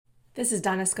This is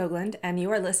Donna Skoglund, and you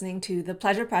are listening to the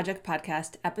Pleasure Project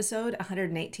Podcast, episode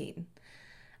 118.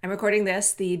 I'm recording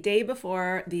this the day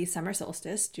before the summer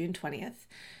solstice, June 20th,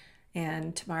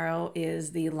 and tomorrow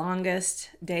is the longest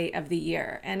day of the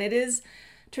year. And it is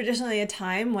traditionally a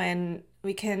time when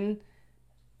we can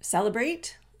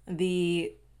celebrate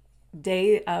the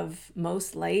day of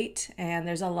most light, and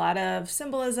there's a lot of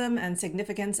symbolism and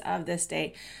significance of this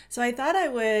day. So I thought I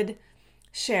would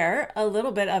share a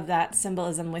little bit of that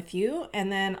symbolism with you and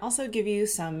then also give you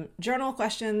some journal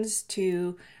questions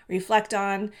to reflect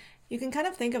on. You can kind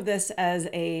of think of this as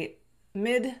a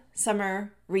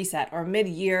mid-summer reset or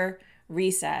mid-year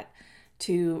reset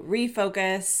to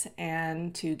refocus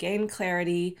and to gain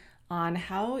clarity on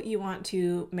how you want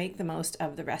to make the most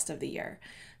of the rest of the year.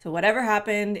 So whatever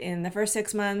happened in the first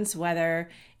 6 months, whether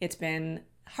it's been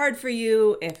hard for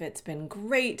you, if it's been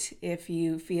great, if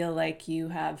you feel like you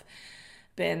have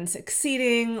been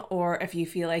succeeding, or if you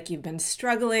feel like you've been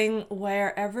struggling,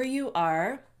 wherever you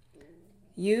are,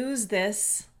 use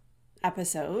this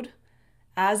episode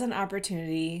as an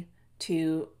opportunity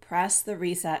to press the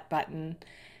reset button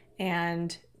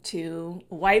and to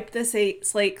wipe the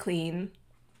slate clean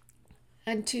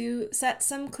and to set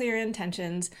some clear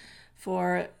intentions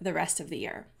for the rest of the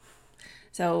year.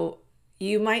 So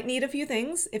you might need a few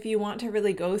things if you want to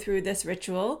really go through this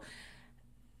ritual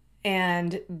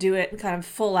and do it kind of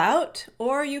full out,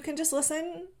 or you can just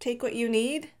listen, take what you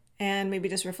need, and maybe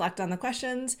just reflect on the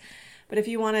questions. But if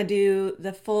you want to do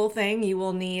the full thing, you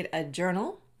will need a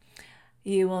journal.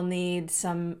 You will need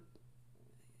some,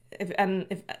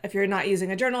 if you're not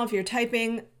using a journal, if you're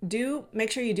typing, do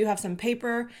make sure you do have some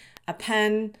paper, a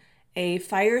pen, a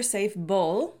fire-safe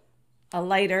bowl, a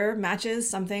lighter, matches,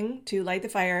 something to light the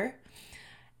fire,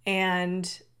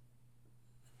 and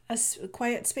a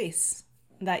quiet space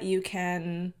that you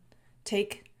can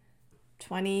take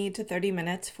 20 to 30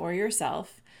 minutes for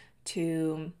yourself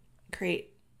to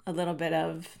create a little bit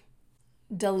of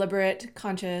deliberate,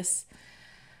 conscious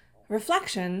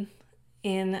reflection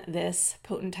in this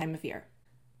potent time of year.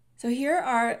 So here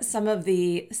are some of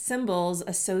the symbols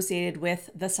associated with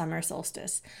the summer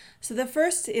solstice. So the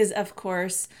first is, of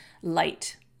course,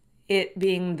 light. It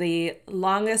being the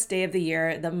longest day of the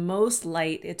year, the most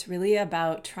light, it's really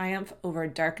about triumph over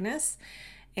darkness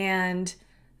and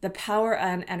the power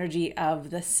and energy of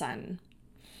the sun.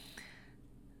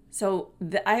 So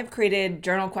I have created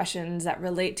journal questions that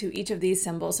relate to each of these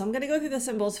symbols. So I'm going to go through the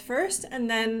symbols first, and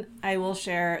then I will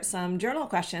share some journal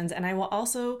questions. And I will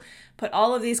also put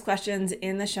all of these questions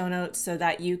in the show notes so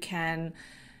that you can,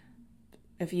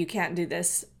 if you can't do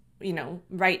this,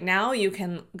 right now, you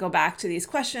can go back to these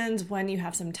questions when you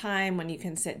have some time, when you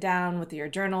can sit down with your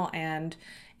journal and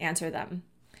answer them.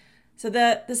 So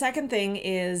the second thing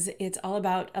is it's all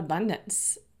about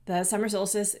abundance. The summer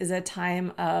solstice is a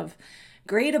time of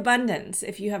great abundance.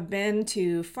 If you have been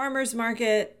to farmers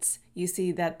markets, you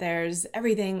see that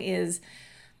everything is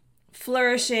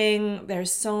flourishing.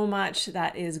 There's so much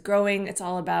that is growing. It's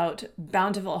all about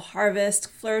bountiful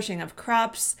harvest, flourishing of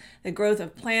crops, the growth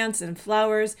of plants and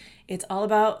flowers. It's all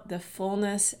about the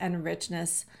fullness and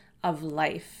richness of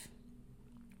life.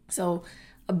 So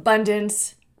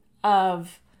abundance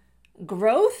of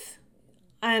growth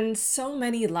on so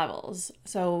many levels.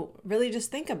 So really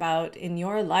just think about in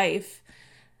your life,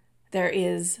 there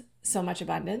is so much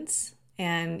abundance,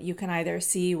 and you can either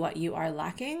see what you are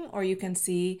lacking or you can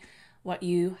see what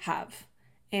you have.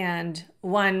 And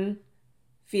one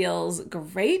feels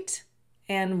great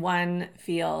and one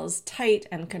feels tight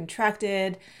and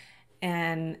contracted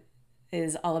and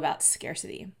is all about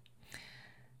scarcity.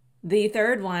 The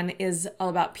third one is all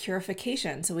about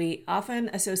purification. So we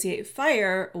often associate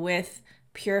fire with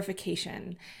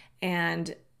purification,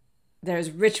 and there's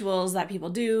rituals that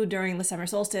people do during the summer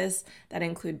solstice that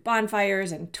include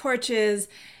bonfires and torches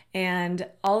and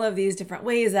all of these different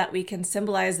ways that we can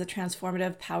symbolize the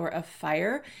transformative power of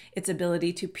fire, its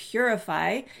ability to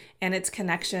purify, and its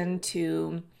connection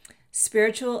to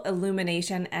spiritual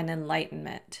illumination and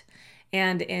enlightenment.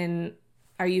 And in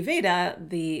Ayurveda,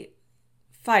 the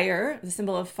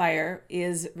symbol of fire,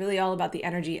 is really all about the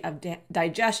energy of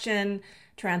digestion,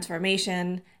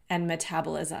 transformation, and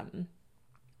metabolism.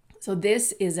 So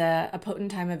this is a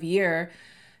potent time of year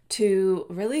to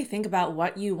really think about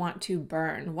what you want to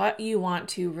burn, what you want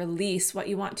to release, what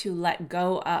you want to let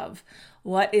go of,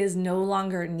 what is no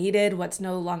longer needed, what's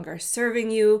no longer serving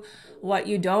you, what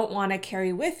you don't want to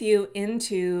carry with you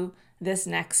into this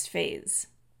next phase.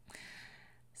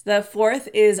 The fourth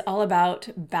is all about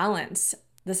balance.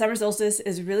 The summer solstice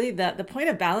is really the point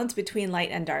of balance between light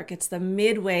and dark. It's the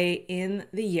midway in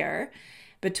the year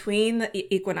between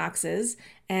the equinoxes,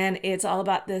 and it's all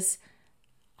about this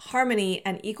harmony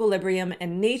and equilibrium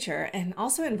in nature, and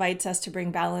also invites us to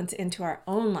bring balance into our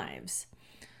own lives.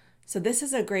 So this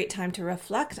is a great time to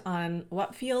reflect on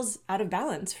what feels out of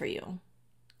balance for you.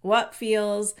 What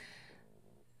feels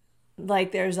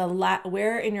like there's a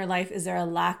where in your life is there a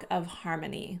lack of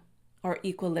harmony or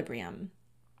equilibrium?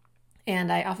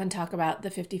 And I often talk about the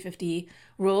 50-50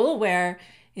 rule where,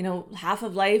 half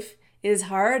of life is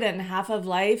hard and half of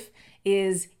life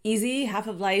is easy, half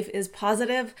of life is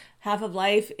positive, half of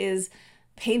life is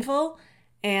painful,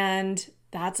 and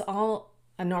that's all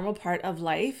a normal part of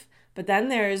life. But then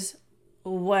there's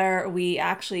where we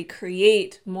actually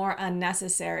create more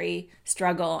unnecessary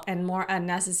struggle and more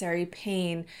unnecessary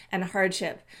pain and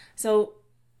hardship. So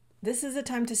this is a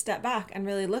time to step back and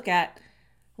really look at,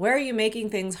 where are you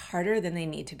making things harder than they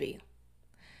need to be?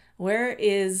 Where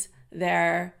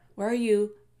are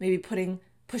you maybe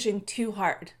pushing too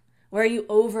hard? Where are you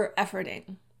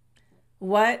over-efforting?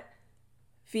 What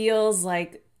feels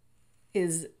like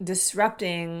is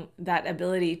disrupting that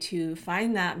ability to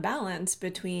find that balance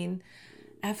between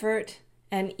effort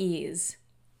and ease,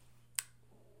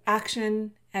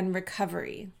 action and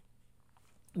recovery,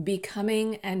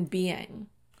 becoming and being,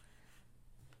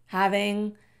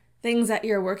 having things that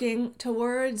you're working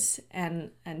towards and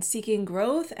seeking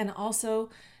growth, and also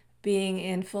being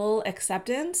in full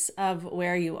acceptance of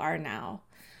where you are now.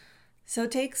 So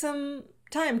take some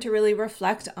time to really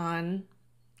reflect on,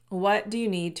 what do you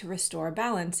need to restore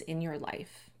balance in your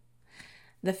life?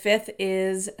 The fifth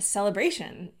is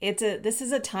celebration. This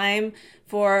is a time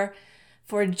for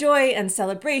joy and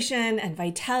celebration and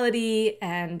vitality,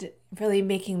 and really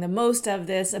making the most of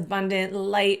this abundant,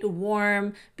 light,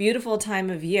 warm, beautiful time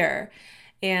of year.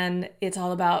 And it's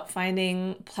all about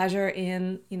finding pleasure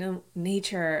in,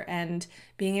 nature, and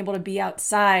being able to be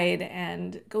outside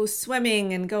and go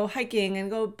swimming and go hiking and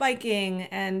go biking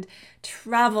and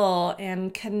travel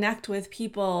and connect with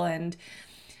people and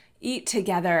eat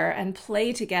together and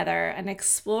play together and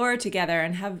explore together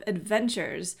and have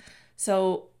adventures.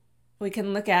 So we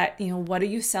can look at, what are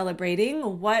you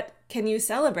celebrating? What can you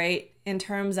celebrate in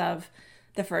terms of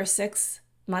the first 6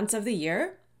 months of the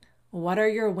year? What are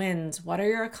your wins? What are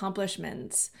your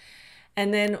accomplishments?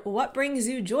 And then what brings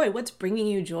you joy? What's bringing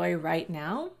you joy right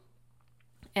now?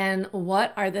 And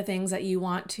what are the things that you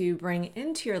want to bring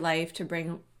into your life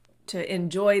to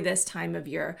enjoy this time of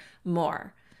year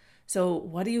more? So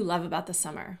what do you love about the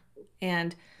summer?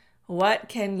 And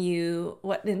what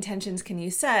intentions can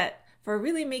you set for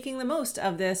really making the most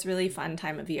of this really fun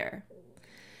time of year?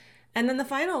 And then the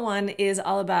final one is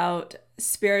all about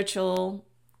spiritual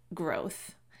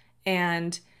growth.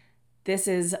 And this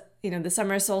is, the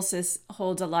summer solstice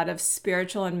holds a lot of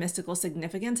spiritual and mystical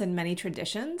significance in many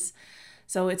traditions.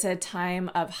 So it's a time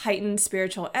of heightened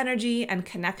spiritual energy and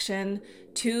connection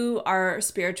to our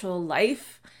spiritual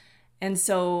life. And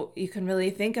so you can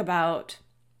really think about,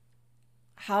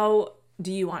 how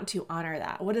do you want to honor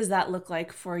that? What does that look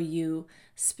like for you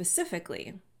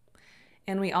specifically?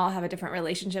 And we all have a different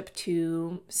relationship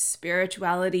to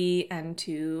spirituality and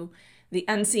to the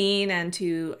unseen and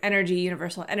to energy,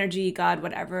 universal energy, God,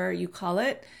 whatever you call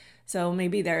it. So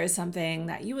maybe there is something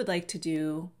that you would like to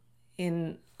do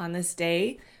on this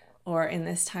day or in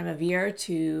this time of year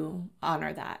to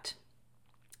honor that.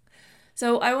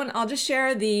 So I'll just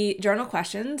share the journal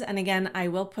questions, and again, I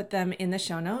will put them in the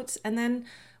show notes, and then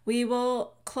we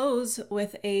will close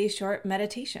with a short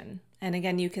meditation. And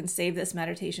again, you can save this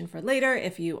meditation for later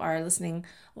if you are listening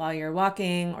while you're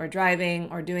walking or driving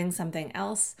or doing something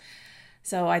else.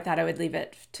 So I thought I would leave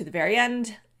it to the very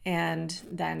end, and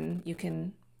then you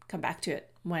can come back to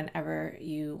it whenever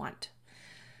you want.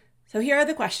 So here are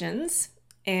the questions,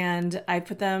 and I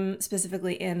put them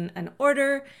specifically in an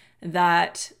order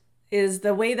that is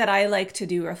the way that I like to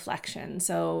do reflection.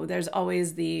 So there's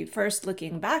always the first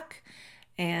looking back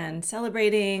and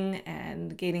celebrating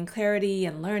and gaining clarity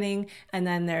and learning, and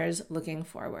then there's looking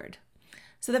forward.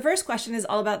 So the first question is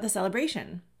all about the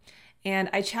celebration. And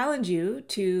I challenge you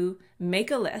to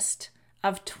make a list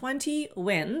of 20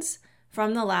 wins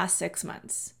from the last 6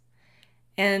 months.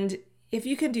 And if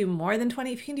you can do more than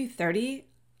 20, if you can do 30,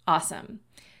 awesome.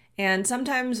 And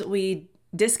sometimes we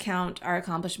discount our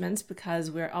accomplishments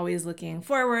because we're always looking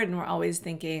forward and we're always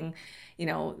thinking,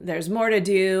 there's more to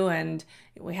do and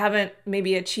we haven't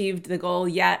maybe achieved the goal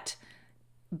yet.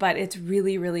 But it's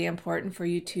really, really important for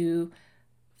you to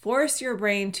force your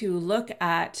brain to look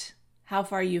at how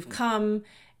far you've come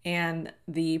and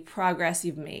the progress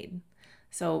you've made.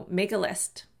 So make a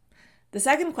list. The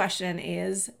second question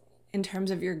is in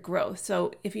terms of your growth.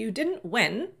 So if you didn't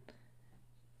win,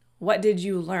 what did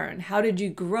you learn? How did you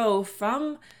grow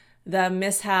from the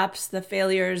mishaps, the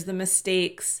failures, the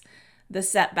mistakes, the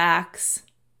setbacks.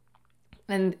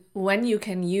 And when you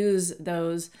can use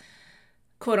those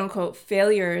quote unquote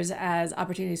failures as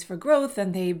opportunities for growth,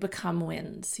 then they become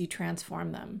wins. You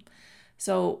transform them.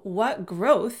 So what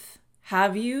growth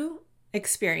have you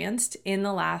experienced in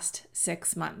the last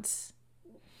 6 months?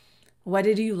 What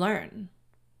did you learn?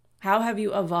 How have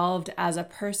you evolved as a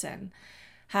person?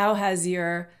 How has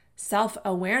your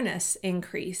self-awareness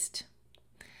increased?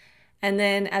 And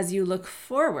then as you look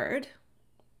forward,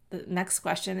 the next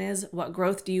question is, what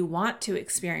growth do you want to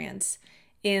experience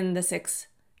in the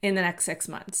next 6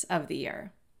 months of the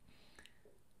year?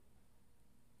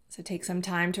 So take some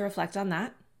time to reflect on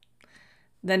that.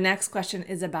 The next question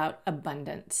is about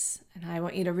abundance. And I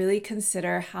want you to really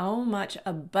consider how much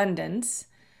abundance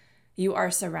you are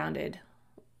surrounded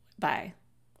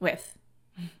with.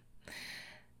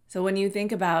 So when you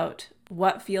think about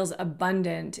what feels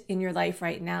abundant in your life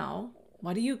right now,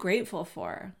 what are you grateful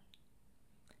for?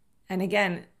 And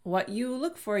again, what you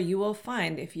look for, you will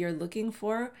find. If you're looking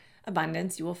for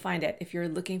abundance, you will find it. If you're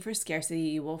looking for scarcity,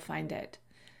 you will find it.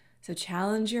 So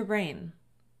challenge your brain.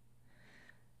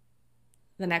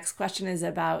 The next question is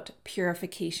about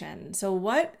purification. So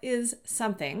what is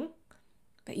something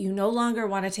that you no longer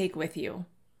want to take with you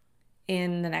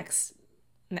in the next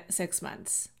 6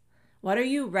 months? What are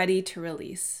you ready to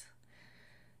release?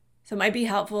 So it might be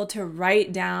helpful to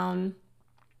write down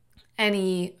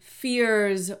any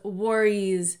fears,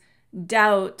 worries,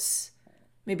 doubts,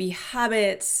 maybe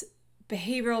habits,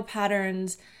 behavioral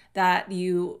patterns that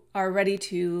you are ready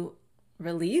to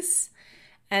release.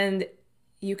 And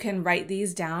you can write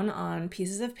these down on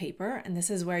pieces of paper. And this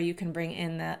is where you can bring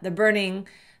in the burning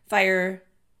fire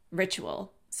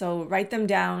ritual. So write them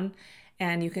down,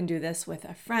 and you can do this with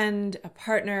a friend, a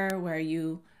partner, where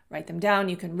you write them down.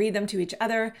 You can read them to each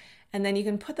other, and then you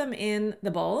can put them in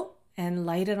the bowl and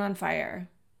light it on fire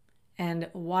and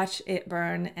watch it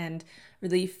burn and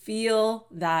really feel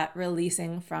that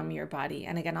releasing from your body.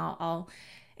 And again, I'll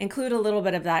include a little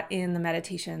bit of that in the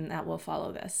meditation that will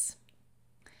follow this.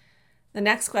 The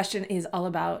next question is all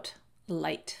about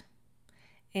light.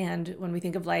 And when we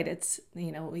think of light, it's,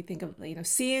 we think of,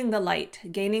 seeing the light,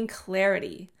 gaining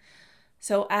clarity.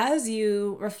 So as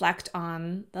you reflect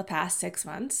on the past 6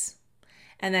 months,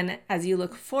 and then as you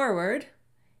look forward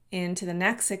into the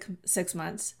next six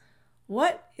months,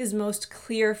 what is most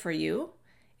clear for you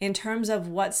in terms of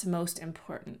what's most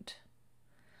important?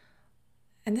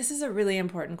 And this is a really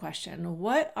important question.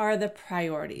 What are the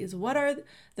priorities? What are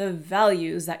the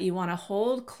values that you want to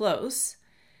hold close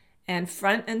and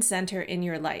front and center in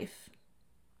your life?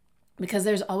 Because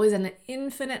there's always an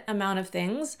infinite amount of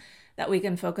things that we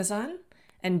can focus on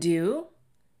and do.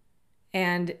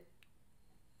 And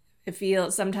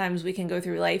sometimes we can go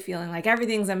through life feeling like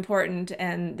everything's important,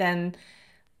 and then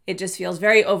it just feels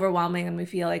very overwhelming and we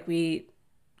feel like we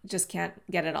just can't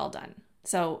get it all done.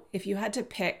 So if you had to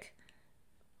pick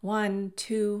 1,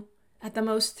 2, at the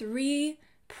most 3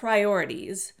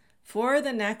 priorities for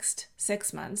the next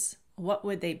 6 months, what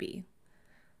would they be?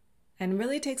 And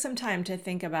really take some time to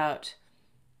think about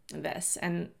this.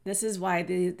 And this is why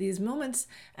these moments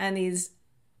and these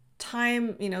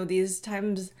times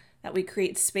that we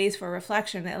create space for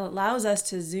reflection, it allows us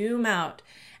to zoom out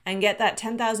and get that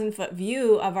 10,000 foot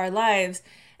view of our lives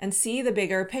and see the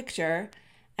bigger picture,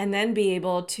 and then be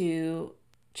able to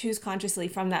choose consciously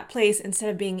from that place instead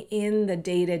of being in the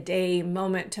day-to-day,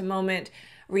 moment-to-moment,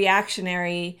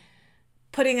 reactionary,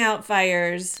 putting out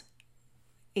fires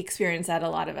experience that a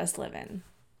lot of us live in.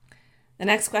 The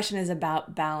next question is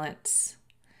about balance.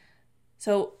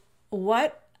 So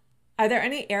are there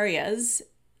any areas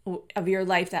of your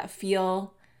life that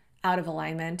feel out of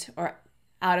alignment or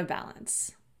out of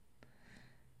balance?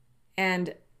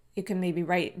 And you can maybe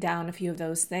write down a few of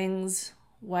those things,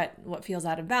 what feels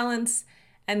out of balance.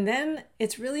 And then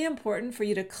it's really important for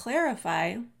you to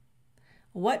clarify,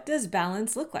 what does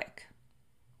balance look like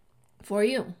for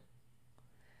you?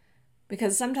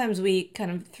 Because sometimes we kind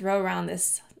of throw around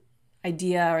this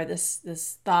idea or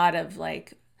this thought of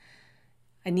like,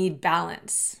 I need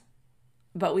balance,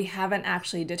 but we haven't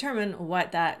actually determined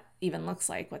what that even looks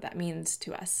like, what that means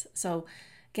to us. So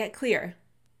get clear.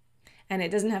 And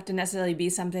it doesn't have to necessarily be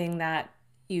something that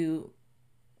you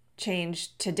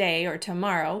change today or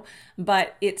tomorrow,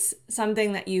 but it's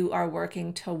something that you are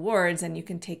working towards and you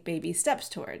can take baby steps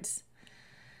towards.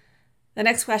 The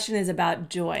next question is about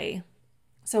joy.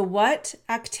 So what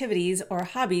activities or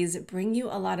hobbies bring you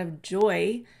a lot of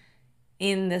joy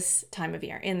in this time of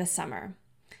year, in the summer?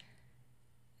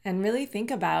 And really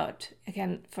think about,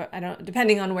 again,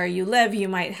 depending on where you live, you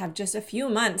might have just a few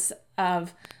months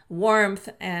of warmth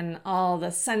and all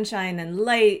the sunshine and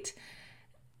light.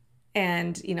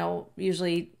 And,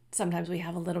 usually sometimes we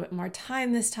have a little bit more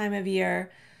time this time of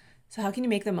year. So how can you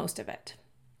make the most of it?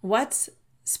 What's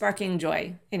sparking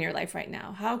joy in your life right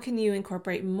now? How can you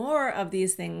incorporate more of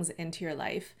these things into your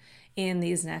life in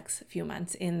these next few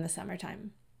months in the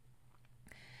summertime?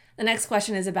 The next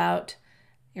question is about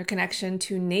your connection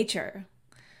to nature.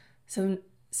 So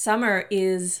summer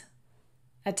is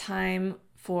a time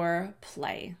for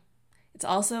play. It's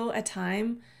also a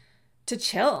time to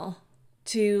chill,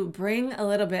 to bring a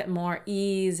little bit more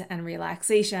ease and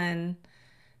relaxation.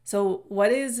 So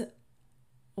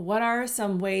what are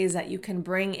some ways that you can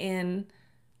bring in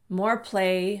more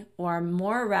play or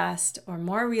more rest or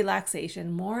more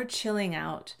relaxation, more chilling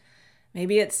out?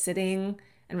 Maybe it's sitting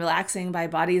and relaxing by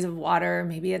bodies of water.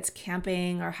 Maybe it's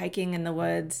camping or hiking in the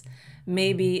woods.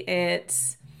 Maybe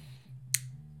it's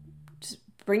just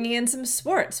bringing in some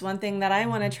sports. One thing that I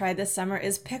want to try this summer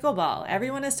is pickleball.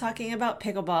 Everyone is talking about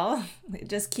pickleball. It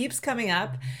just keeps coming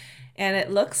up and it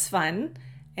looks fun.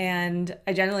 And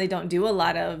I generally don't do a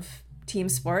lot of team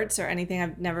sports or anything.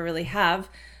 I've never really have.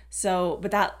 So,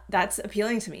 but that's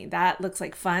appealing to me. That looks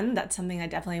like fun. That's something I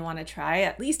definitely want to try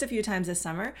at least a few times this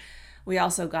summer. We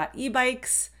also got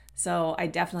e-bikes, so I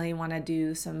definitely want to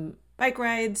do some bike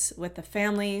rides with the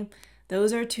family.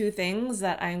 Those are two things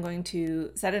that I'm going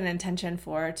to set an intention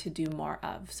for to do more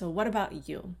of. So what about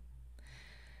you?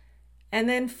 And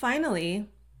then finally,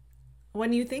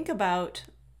 when you think about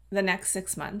the next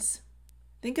 6 months,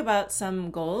 think about some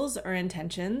goals or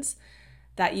intentions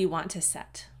that you want to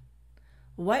set.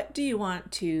 What do you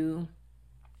want to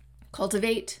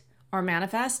cultivate or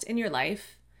manifest in your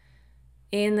life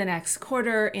in the next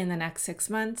quarter, in the next 6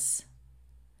 months?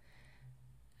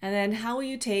 And then how will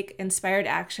you take inspired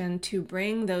action to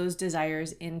bring those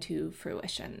desires into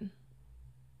fruition?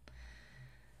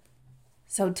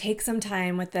 So take some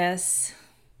time with this,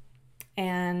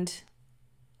 and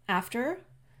after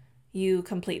you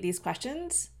complete these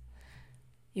questions,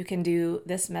 you can do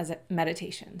this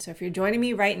meditation. So if you're joining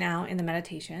me right now in the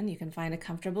meditation, you can find a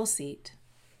comfortable seat.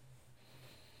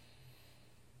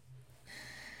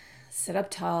 Sit up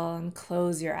tall and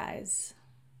close your eyes.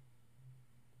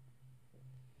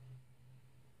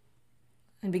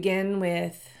 And begin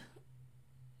with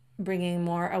bringing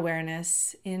more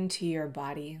awareness into your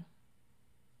body.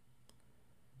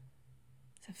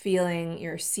 So feeling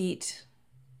your seat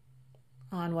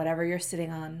on whatever you're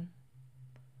sitting on.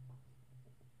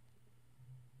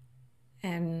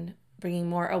 And bringing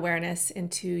more awareness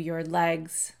into your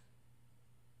legs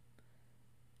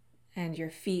and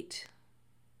your feet.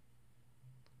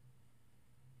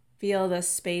 Feel the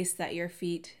space that your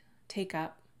feet take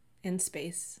up in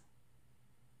space.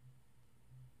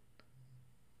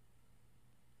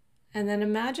 And then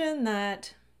imagine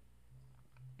that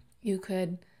you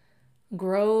could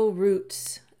grow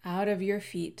roots out of your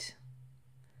feet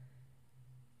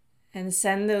and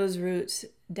send those roots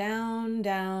down,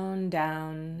 down,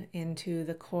 down into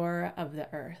the core of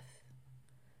the earth,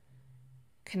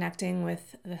 connecting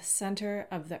with the center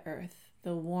of the earth,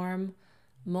 the warm,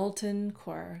 molten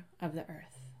core of the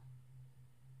earth.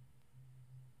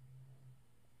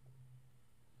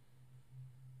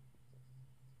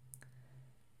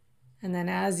 And then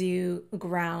as you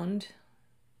ground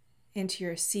into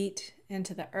your seat,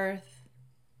 into the earth,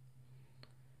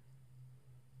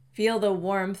 feel the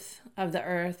warmth of the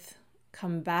earth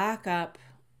come back up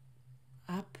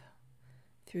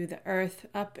through the earth,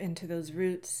 up into those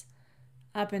roots,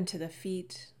 up into the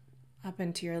feet, up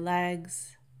into your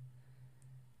legs,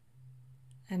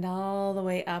 and all the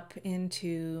way up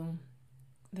into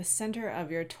the center of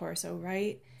your torso,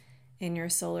 right in your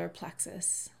solar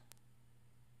plexus.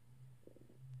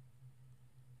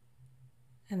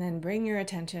 And then bring your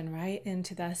attention right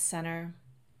into the center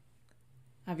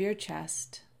of your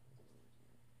chest.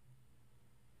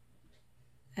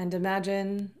 And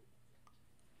imagine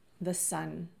the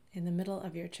sun in the middle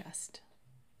of your chest.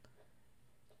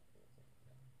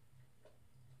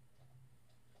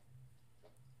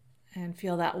 And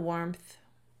feel that warmth.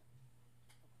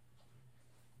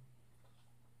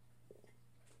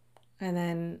 And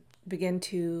then begin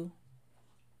to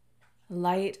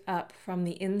light up from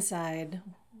the inside,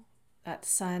 that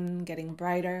sun getting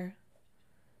brighter,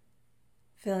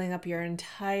 filling up your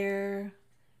entire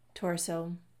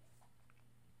torso.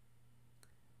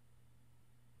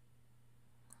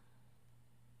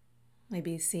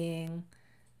 Maybe seeing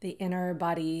the inner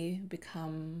body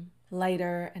become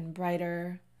lighter and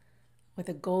brighter with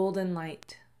a golden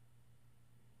light.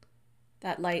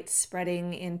 That light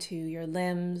spreading into your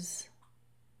limbs,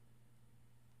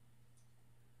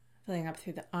 filling up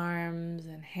through the arms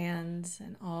and hands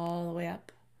and all the way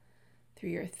up through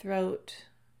your throat,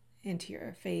 into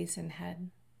your face and head.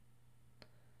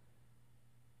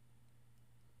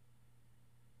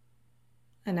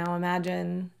 And now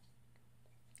imagine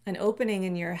an opening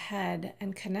in your head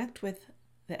and connect with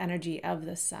the energy of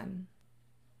the sun.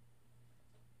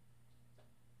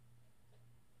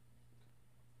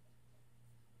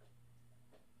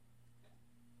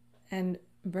 And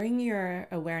bring your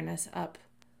awareness up,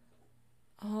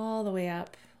 all the way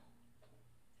up,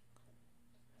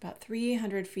 about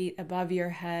 300 feet above your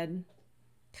head,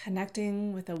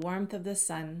 connecting with the warmth of the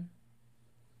sun.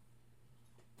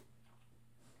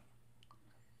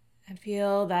 And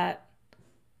feel that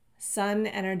sun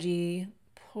energy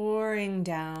pouring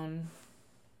down,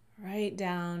 right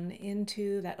down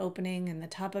into that opening in the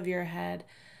top of your head,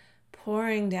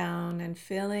 pouring down and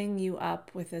filling you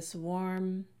up with this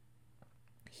warm,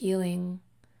 healing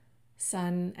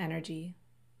sun energy.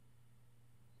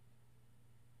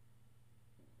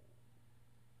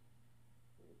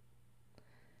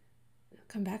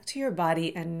 Come back to your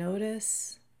body and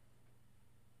notice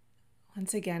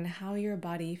once again how your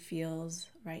body feels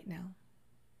right now.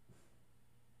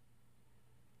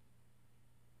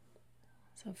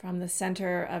 So from the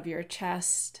center of your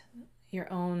chest,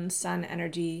 your own sun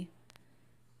energy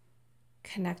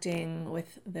connecting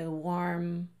with the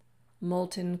warm,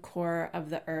 molten core of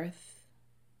the earth,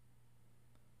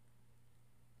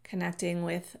 connecting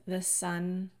with the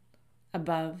sun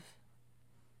above.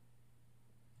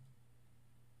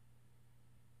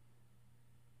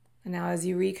 And now as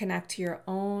you reconnect to your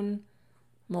own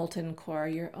molten core,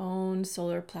 your own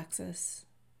solar plexus,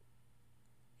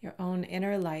 your own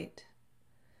inner light,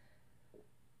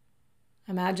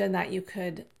 imagine that you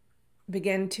could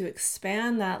begin to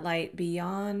expand that light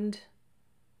beyond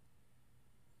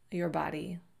your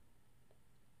body.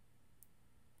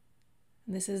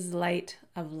 And this is light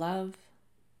of love,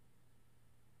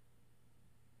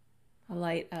 a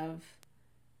light of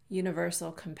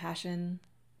universal compassion.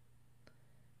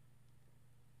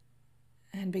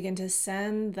 And begin to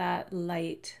send that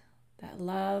light, that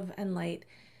love and light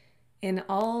in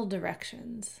all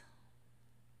directions.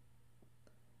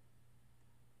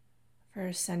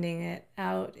 First, sending it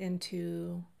out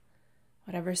into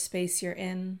whatever space you're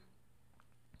in,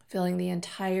 filling the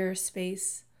entire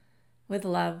space with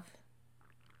love.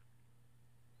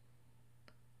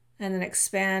 And then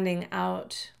expanding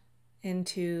out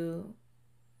into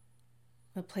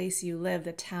the place you live,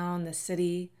 the town, the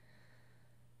city,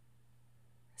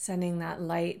 sending that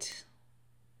light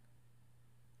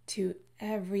to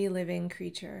every living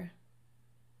creature,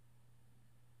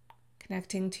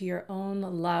 connecting to your own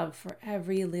love for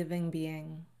every living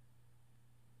being.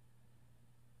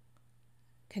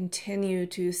 Continue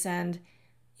to send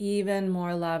even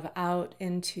more love out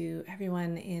into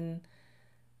everyone in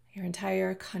your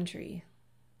entire country.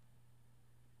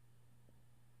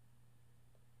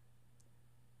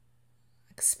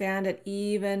 Expand it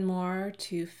even more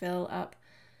to fill up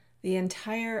the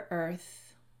entire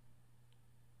earth,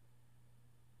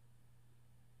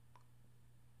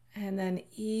 and then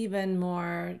even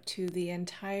more to the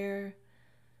entire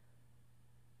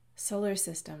solar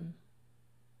system.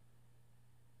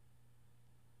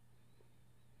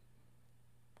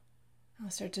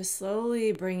 I'll start to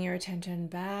slowly bring your attention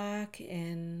back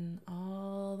in,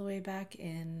 all the way back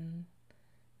in,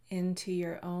 into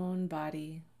your own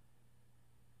body,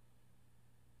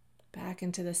 back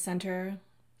into the center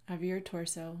of your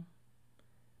torso,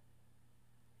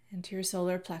 into your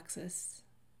solar plexus.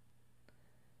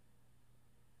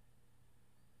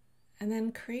 And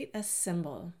then create a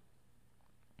symbol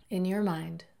in your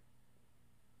mind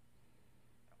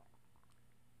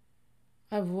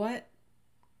of what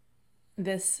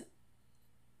this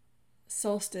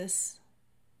solstice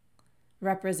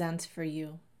represents for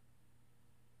you.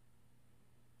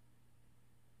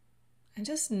 And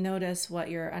just notice what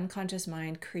your unconscious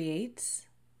mind creates.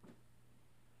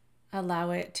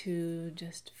 Allow it to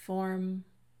just form.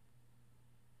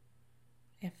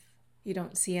 If you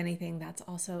don't see anything, that's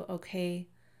also okay.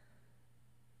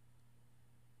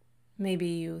 Maybe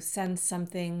you sense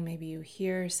something, maybe you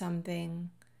hear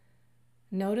something.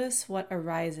 Notice what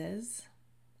arises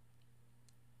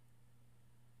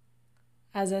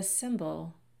as a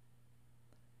symbol,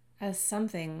 as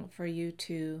something for you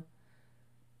to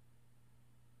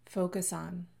focus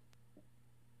on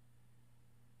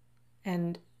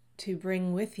and to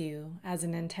bring with you as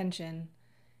an intention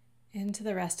into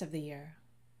the rest of the year.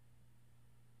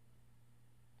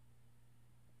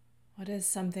 What is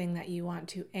something that you want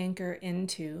to anchor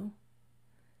into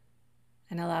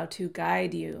and allow to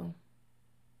guide you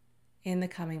in the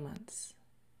coming months?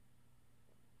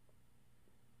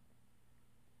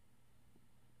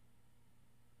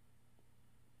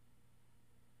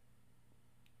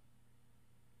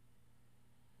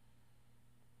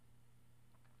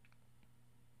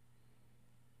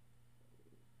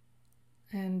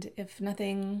 And if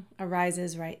nothing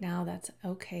arises right now, that's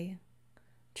okay.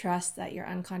 Trust that your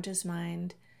unconscious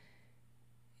mind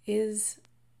is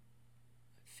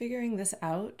figuring this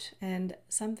out, and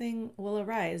something will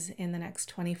arise in the next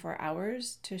 24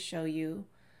 hours to show you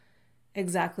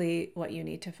exactly what you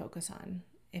need to focus on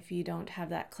if you don't have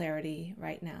that clarity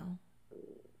right now.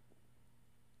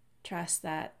 Trust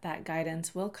that that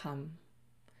guidance will come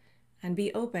and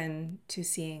be open to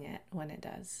seeing it when it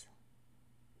does.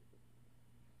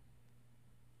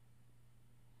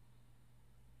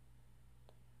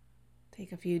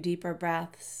 Take a few deeper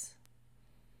breaths,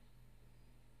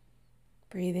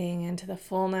 breathing into the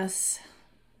fullness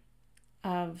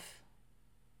of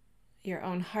your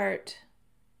own heart.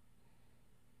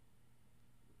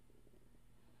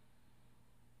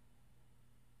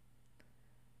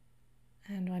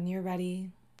 And when you're ready,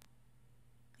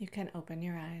 you can open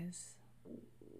your eyes.